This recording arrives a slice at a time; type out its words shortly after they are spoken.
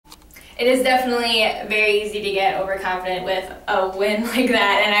It is definitely very easy to get overconfident with a win like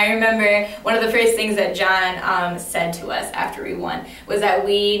that. And I remember one of the first things that John said to us after we won was that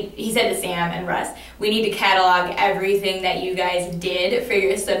he said to Sam and Russ, we need to catalog everything that you guys did for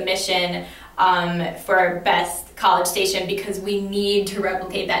your submission for best college station, because we need to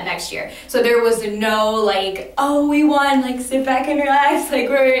replicate that next year. So there was no like, oh, we won, like sit back and relax, like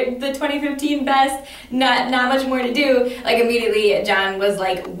we're the 2015 best, not much more to do. Like immediately John was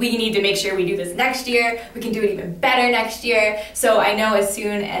like, we need to make sure we do this next year, we can do it even better next year. So I know as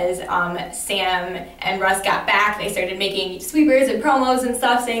soon as Sam and Russ got back, they started making sweepers and promos and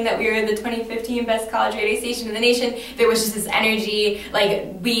stuff saying that we were the 2015 best college radio station in the nation. There was just this energy,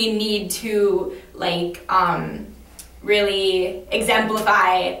 like we need to like really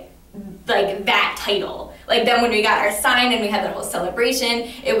exemplify like that title. Like then when we got our sign and we had that whole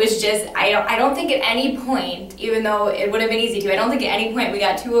celebration, it was just, I don't think at any point, even though it would have been easy to, I don't think at any point we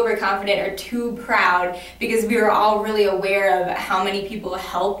got too overconfident or too proud, because we were all really aware of how many people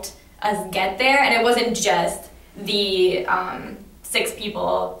helped us get there. And it wasn't just the 6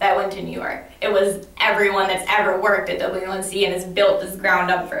 people that went to New York. It was everyone that's ever worked at W1C and has built this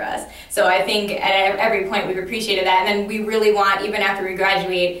ground up for us. So I think at every point we've appreciated that, and then we really want, even after we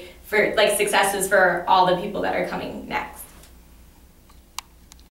graduate, for like successes for all the people that are coming next.